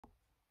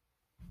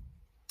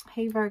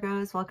Hey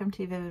Virgos, welcome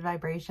to Vivid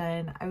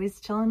Vibration. I was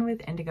chilling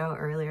with Indigo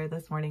earlier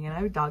this morning and I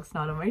have a dog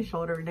snot on my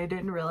shoulder and I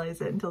didn't realize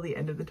it until the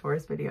end of the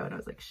Taurus video and I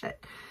was like,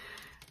 shit.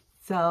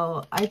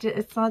 So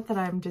it's not that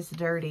I'm just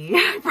dirty,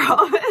 I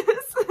promise.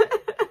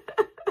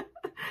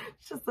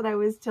 It's just that I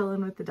was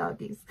chilling with the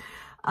doggies.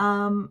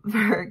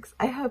 Virgs,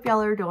 I hope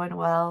y'all are doing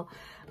well.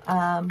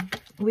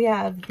 We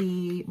have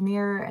the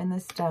Mirror and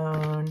the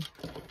Stone,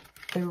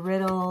 the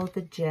Riddle,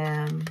 the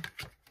Gem,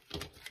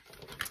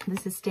 the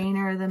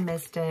Sustainer, the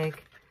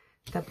Mystic,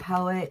 the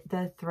Poet,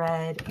 the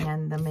Thread,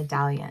 and the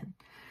Medallion.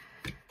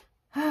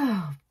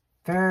 Oh,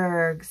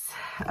 Virgs.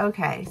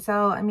 Okay,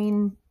 so, I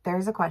mean,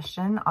 there's a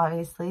question.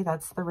 Obviously,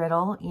 that's the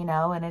riddle, you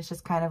know, and it's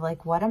just kind of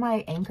like, what am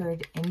I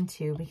anchored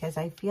into? Because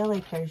I feel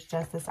like there's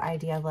just this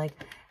idea of like,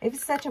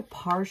 it's such a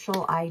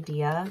partial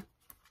idea.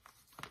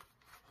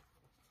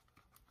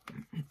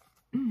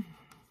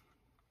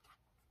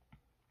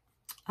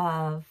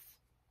 of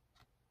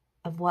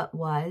what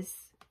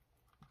was.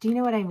 Do you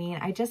know what I mean?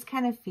 I just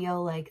kind of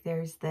feel like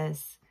there's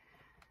this,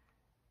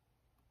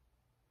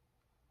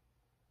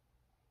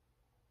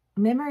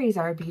 memories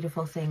are a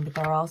beautiful thing, but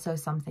they're also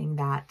something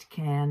that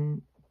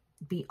can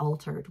be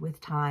altered with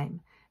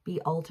time,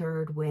 be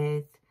altered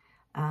with,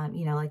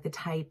 you know, like the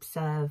types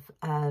of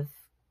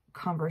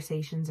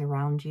conversations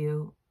around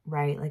you,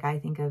 right? Like I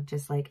think of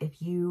just like,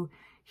 if you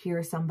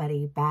hear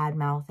somebody bad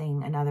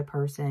mouthing another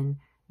person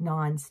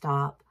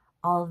nonstop,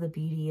 all of the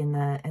beauty and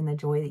the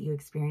joy that you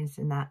experienced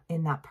in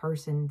that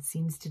person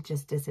seems to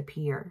just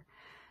disappear.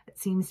 It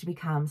seems to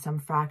become some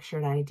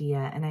fractured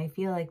idea. And I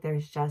feel like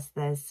there's just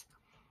this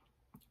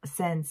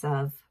sense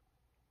of,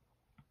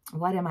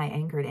 what am I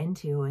anchored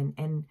into?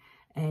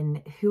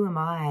 And who am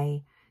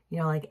I? You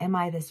know, like, am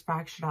I this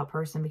fractured out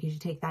person? Because you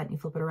take that and you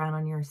flip it around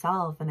on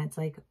yourself and it's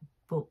like,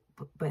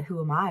 but who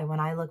am I? When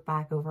I look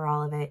back over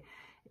all of it,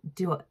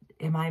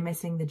 am I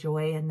missing the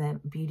joy and the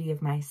beauty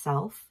of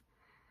myself?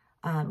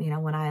 You know,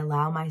 when I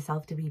allow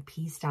myself to be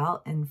pieced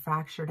out and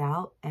fractured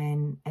out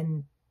and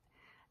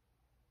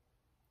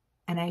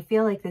I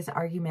feel like this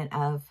argument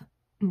of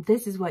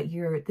this is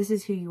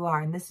who you are,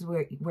 and this is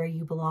where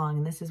you belong,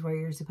 and this is where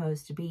you're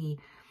supposed to be.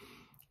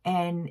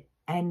 And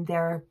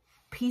there are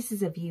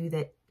pieces of you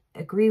that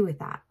agree with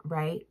that,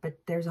 right? But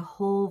there's a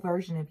whole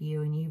version of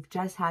you and you've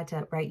just had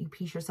to, right? You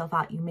piece yourself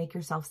out, you make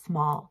yourself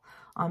small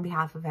on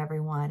behalf of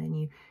everyone. And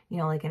you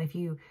know, like, and if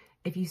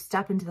you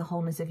step into the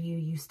wholeness of you,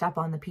 you step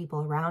on the people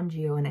around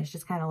you. And it's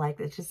just kind of like,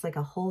 it's just like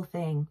a whole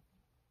thing.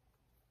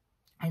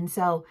 And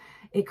so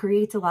it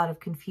creates a lot of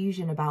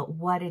confusion about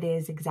what it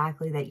is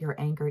exactly that you're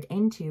anchored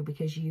into,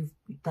 because you've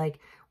like,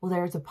 well,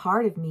 there's a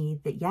part of me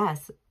that,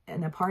 yes,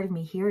 and a part of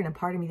me here and a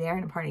part of me there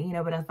and a part of, you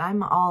know, but if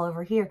I'm all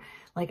over here,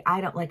 like,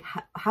 I don't like,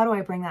 how do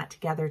I bring that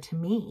together to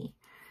me?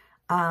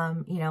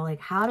 You know,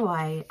 like, how do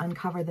I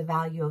uncover the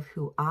value of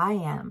who I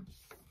am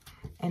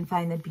and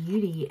find the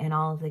beauty in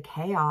all of the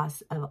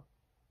chaos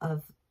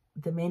of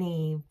the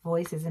many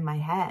voices in my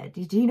head?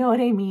 Do you know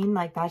what I mean?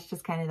 Like, that's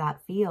just kind of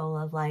that feel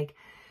of like,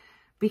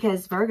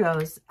 because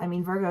Virgos, I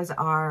mean, Virgos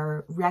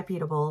are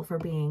reputable for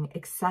being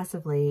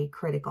excessively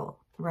critical,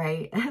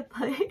 right?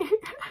 Like,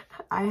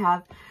 I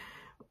have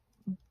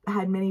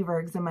had many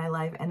Virgs in my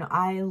life and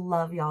I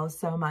love y'all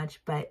so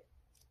much, but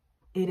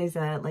it is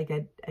a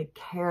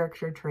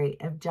character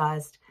trait of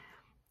just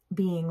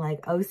being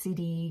like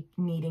OCD,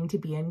 needing to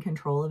be in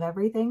control of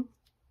everything,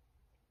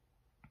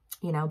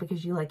 you know,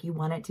 because you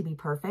want it to be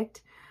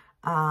perfect.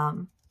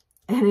 And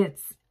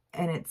it's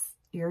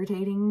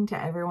irritating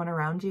to everyone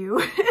around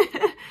you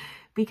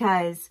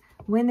because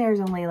when there's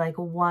only like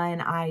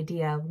one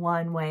idea,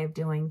 one way of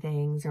doing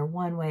things or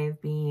one way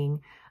of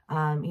being,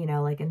 you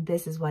know, like, and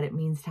this is what it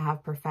means to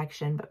have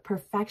perfection, but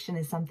perfection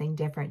is something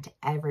different to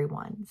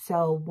everyone.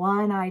 So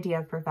one idea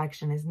of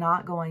perfection is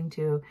not going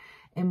to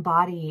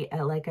embody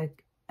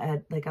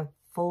a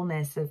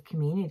fullness of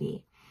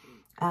community.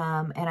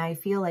 And I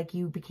feel like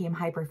you became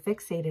hyper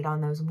fixated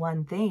on those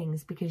one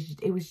things because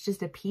it was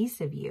just a piece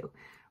of you,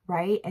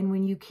 right? And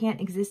when you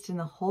can't exist in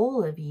the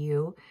whole of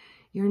you,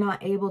 you're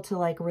not able to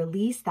like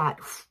release that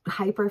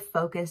hyper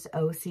focused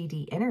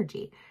OCD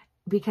energy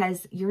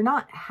because you're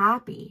not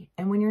happy.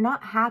 And when you're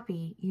not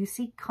happy, you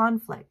seek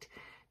conflict.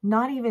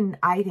 Not even,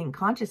 I think,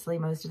 consciously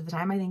most of the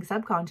time. I think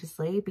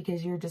subconsciously,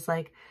 because you're just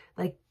like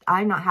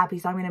I'm not happy,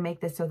 so I'm going to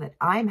make this so that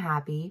I'm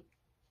happy.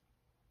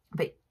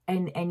 But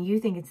and you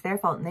think it's their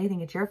fault and they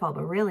think it's your fault.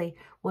 But really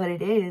what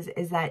it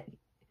is that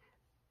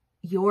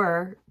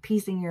you're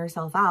piecing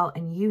yourself out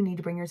and you need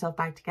to bring yourself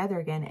back together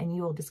again. And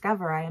you will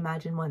discover, I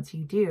imagine, once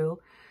you do,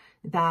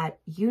 that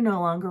you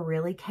no longer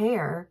really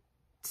care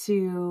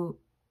to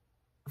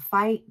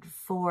fight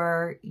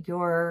for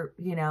your,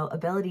 you know,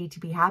 ability to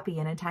be happy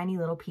in a tiny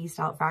little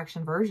pieced out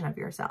fraction version of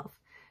yourself,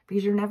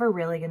 because you're never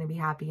really going to be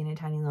happy in a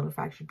tiny little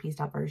fractured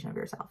pieced out version of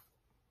yourself.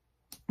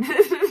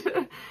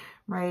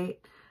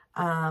 Right.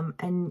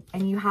 And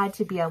you had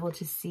to be able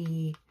to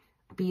see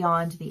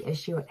beyond the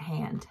issue at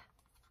hand,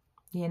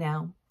 you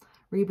know,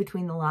 read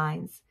between the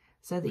lines,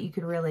 so that you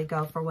could really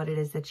go for what it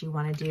is that you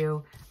want to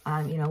do,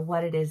 you know,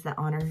 what it is that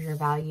honors your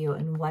value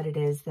and what it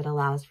is that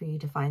allows for you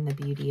to find the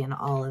beauty in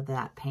all of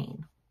that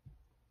pain.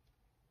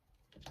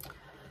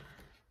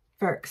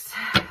 Virgs.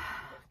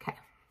 Okay.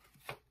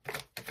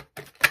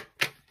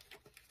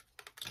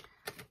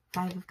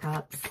 5 of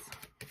Cups.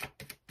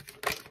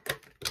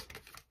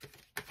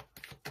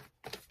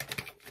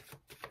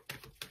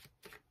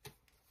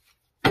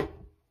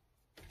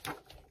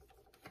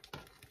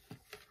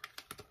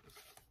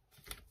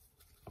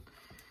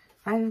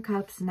 Five of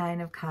Cups, 9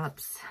 of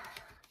Cups,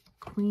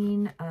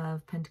 Queen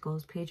of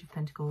Pentacles, Page of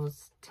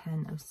Pentacles,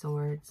 10 of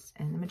Swords,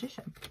 and the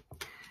Magician.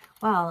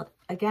 Well,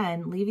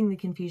 again, leaving the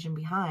confusion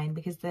behind,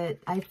 because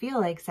I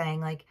feel like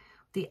saying, like,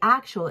 the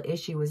actual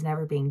issue was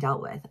never being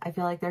dealt with. I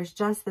feel like there's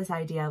just this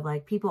idea of,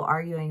 like, people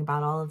arguing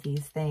about all of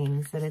these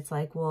things that it's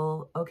like,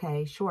 well,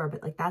 okay, sure,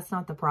 but, like, that's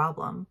not the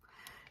problem.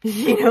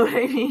 You know what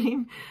I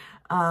mean?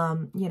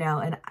 You know,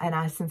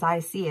 and since I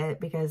see it,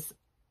 because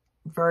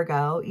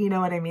Virgo, you know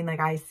what I mean?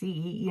 Like, I see,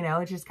 you know,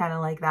 it's just kind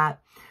of like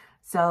that.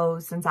 So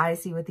since I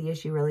see what the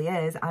issue really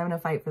is, I'm going to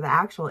fight for the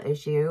actual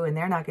issue, and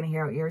they're not going to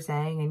hear what you're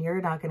saying, and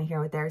you're not going to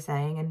hear what they're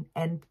saying.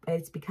 And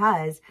it's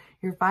because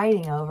you're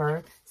fighting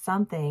over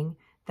something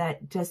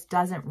that just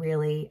doesn't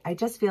really, I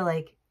just feel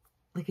like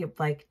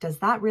does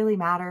that really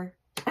matter?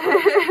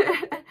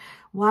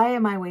 Why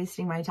am I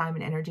wasting my time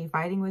and energy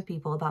fighting with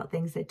people about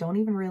things that don't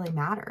even really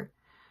matter?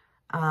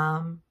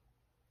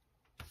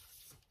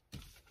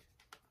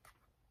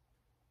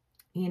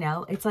 You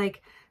know, it's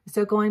like,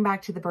 so going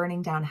back to the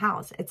burning down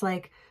house, it's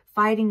like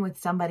fighting with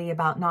somebody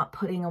about not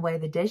putting away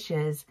the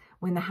dishes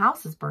when the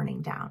house is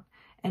burning down.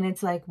 And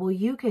it's like, well,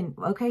 you can,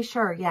 okay,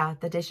 sure. Yeah.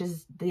 The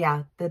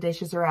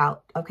dishes are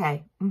out.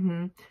 Okay.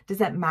 Does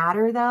that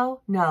matter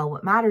though? No,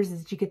 what matters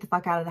is that you get the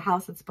fuck out of the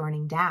house that's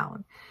burning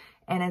down.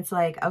 And it's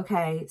like,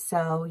 okay,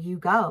 so you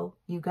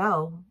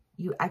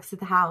exit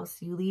the house,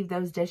 you leave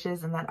those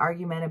dishes and that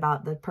argument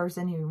about the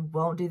person who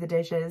won't do the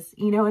dishes.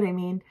 You know what I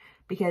mean?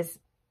 Because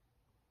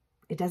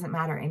it doesn't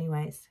matter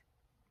anyways.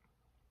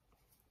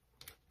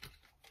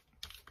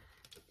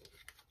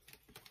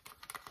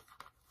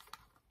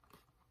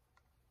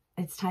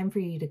 It's time for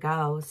you to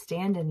go.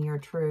 Stand in your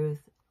truth.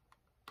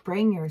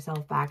 Bring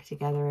yourself back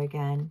together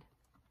again.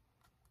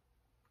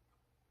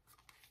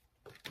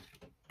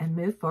 And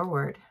move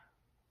forward.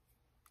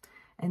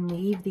 And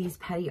leave these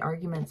petty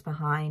arguments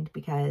behind,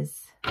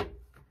 because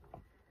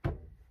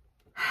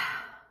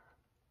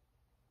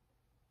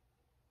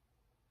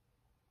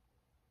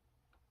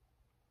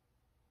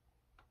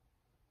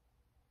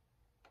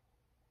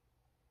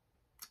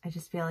I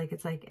just feel like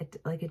it's like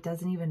it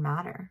doesn't even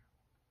matter.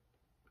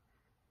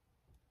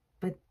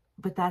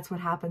 But that's what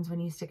happens when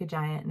you stick a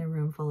giant in a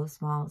room full of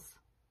smalls.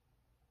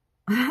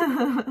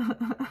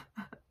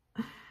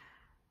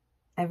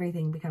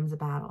 Everything becomes a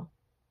battle.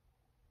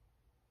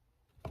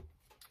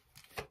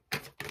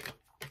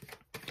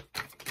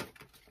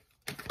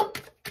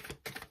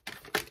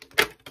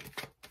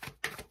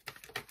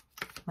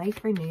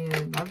 Life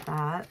renewed. Love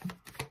that.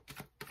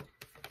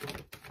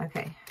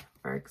 Okay,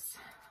 Virgs.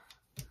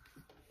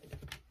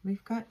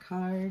 We've got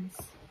cards.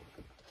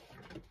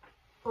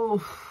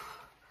 Oh,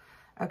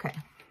 okay.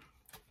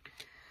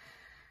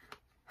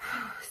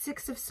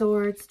 6 of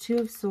Swords, 2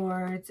 of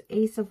Swords,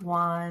 Ace of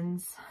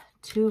Wands,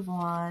 2 of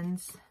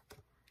Wands,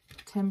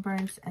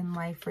 Temperance, and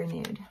Life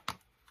renewed.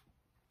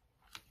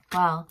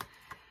 Well,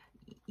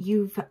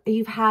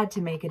 you've had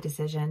to make a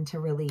decision to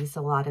release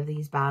a lot of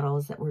these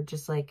battles that were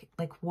just like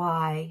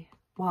why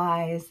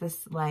is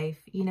this life?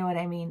 You know what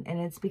I mean? And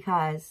it's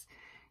because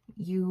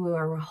you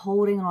are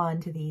holding on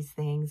to these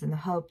things in the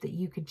hope that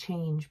you could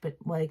change, but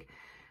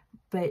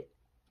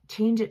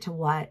change it to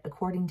what?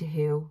 According to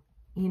who?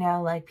 You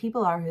know, like,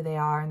 people are who they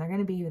are, and they're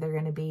going to be who they're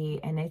going to be.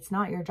 And it's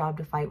not your job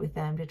to fight with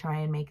them to try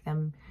and make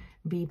them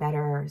be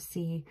better, or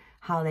see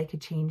how they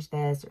could change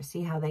this, or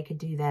see how they could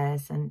do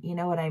this. And you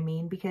know what I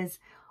mean? Because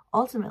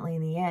ultimately,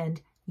 in the end,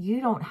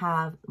 you don't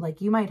have,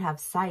 like, you might have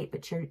sight,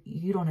 but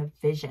you don't have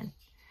vision.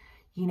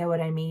 You know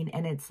what I mean?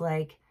 And it's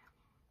like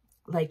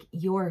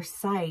your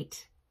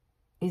sight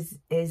is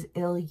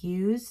ill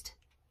used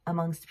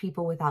amongst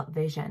people without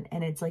vision.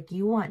 And it's like,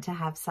 you want to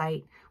have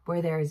sight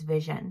where there is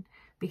vision,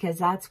 because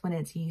that's when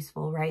it's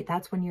useful, right?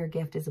 That's when your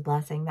gift is a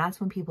blessing. That's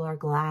when people are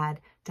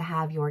glad to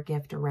have your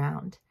gift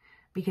around,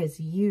 because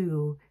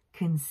you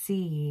can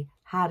see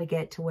how to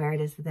get to where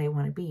it is that they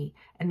want to be.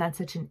 And that's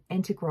such an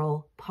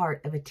integral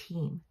part of a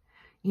team.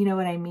 You know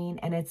what I mean?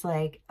 And it's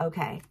like,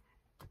 okay,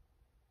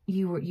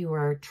 you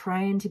were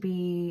trying to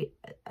be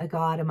a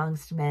god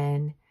amongst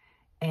men,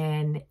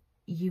 and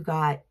you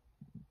got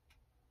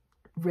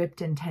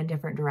ripped in 10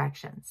 different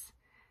directions.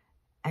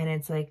 And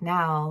it's like,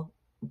 now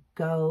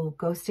go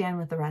stand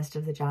with the rest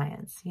of the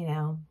giants, you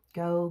know,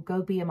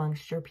 go be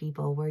amongst your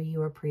people where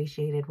you are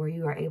appreciated, where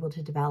you are able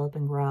to develop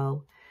and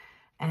grow.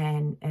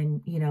 And,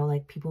 you know,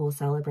 like, people will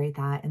celebrate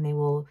that, and they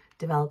will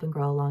develop and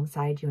grow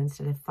alongside you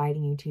instead of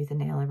fighting you tooth and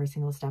nail every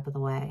single step of the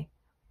way.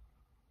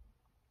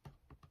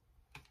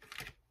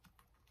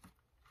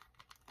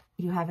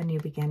 You have a new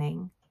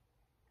beginning.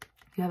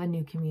 You have a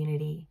new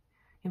community.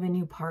 You have a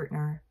new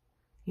partner.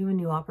 You have a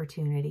new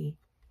opportunity.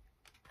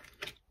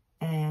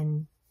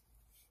 And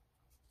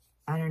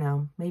I don't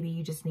know, maybe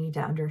you just need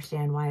to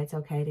understand why it's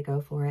okay to go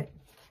for it.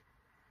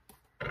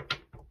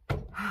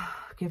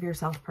 Give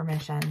yourself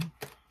permission.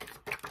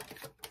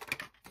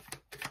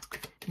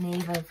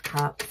 Knave of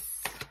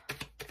Cups.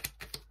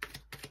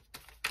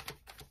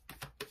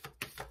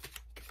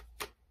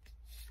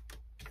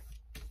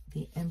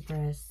 The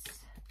Empress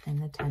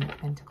and the Ten of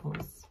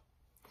Pentacles.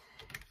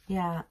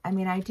 Yeah, I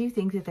mean, I do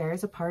think that there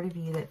is a part of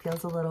you that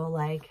feels a little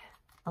like,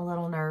 a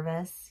little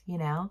nervous, you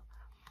know.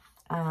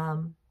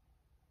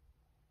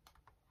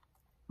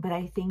 But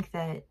I think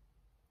that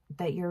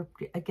you're,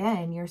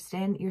 again, you're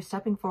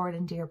stepping forward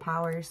into your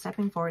power. You're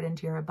stepping forward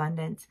into your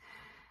abundance.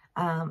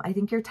 I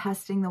think you're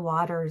testing the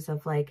waters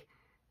of like,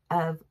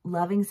 of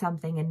loving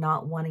something and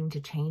not wanting to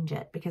change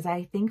it. Because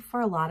I think for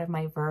a lot of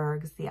my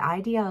Virgs, the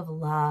idea of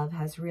love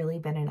has really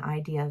been an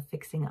idea of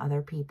fixing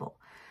other people.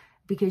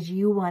 Because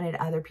you wanted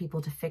other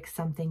people to fix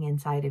something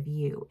inside of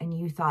you. And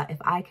you thought, if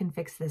I can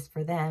fix this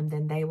for them,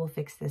 then they will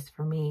fix this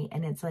for me.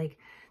 And it's like,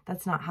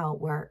 that's not how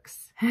it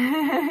works.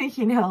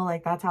 You know,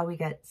 like that's how we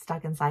get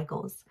stuck in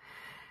cycles.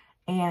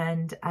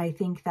 And I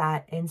think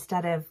that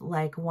instead of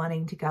like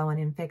wanting to go in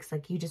and fix,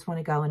 like you just want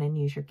to go in and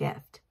use your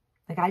gift.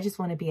 Like, I just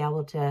want to be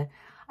able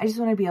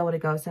to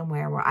go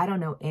somewhere where I don't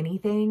know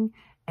anything.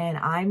 And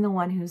I'm the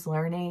one who's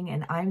learning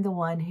and I'm the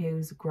one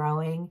who's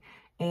growing.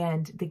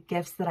 And the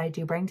gifts that I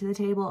do bring to the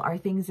table are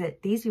things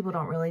that these people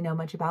don't really know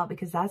much about,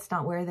 because that's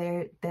not where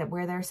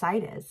their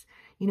site is.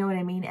 You know what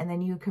I mean? And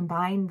then you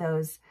combine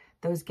those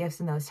gifts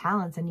and those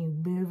talents, and you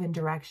move in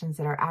directions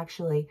that are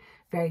actually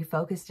very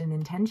focused and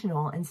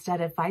intentional,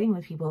 instead of fighting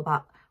with people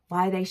about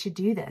why they should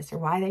do this or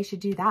why they should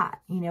do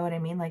that. You know what I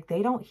mean? Like,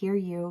 they don't hear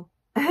you.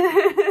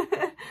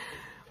 I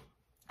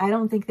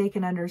don't think they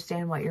can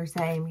understand what you're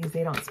saying because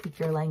they don't speak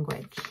your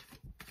language.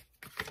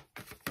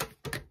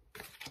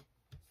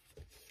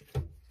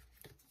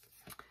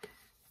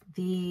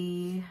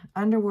 The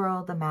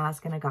Underworld, the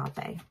Mask, and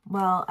Agape.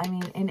 Well, I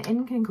mean,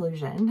 in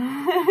conclusion,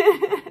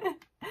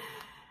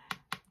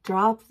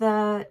 drop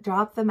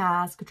the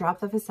mask, drop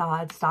the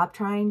facade, stop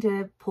trying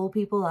to pull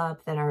people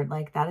up that are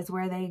like, that is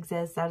where they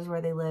exist, that is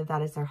where they live,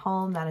 that is their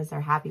home, that is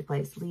their happy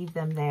place. Leave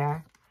them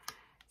there.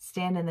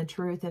 Stand in the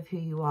truth of who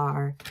you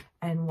are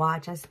and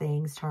watch as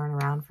things turn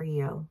around for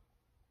you.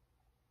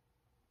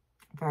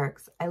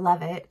 Virgs, I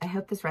love it. I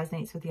hope this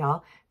resonates with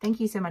y'all. Thank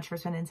you so much for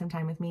spending some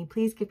time with me.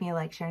 Please give me a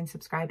like, share, and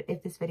subscribe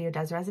if this video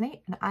does resonate,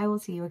 and I will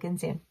see you again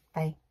soon.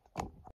 Bye.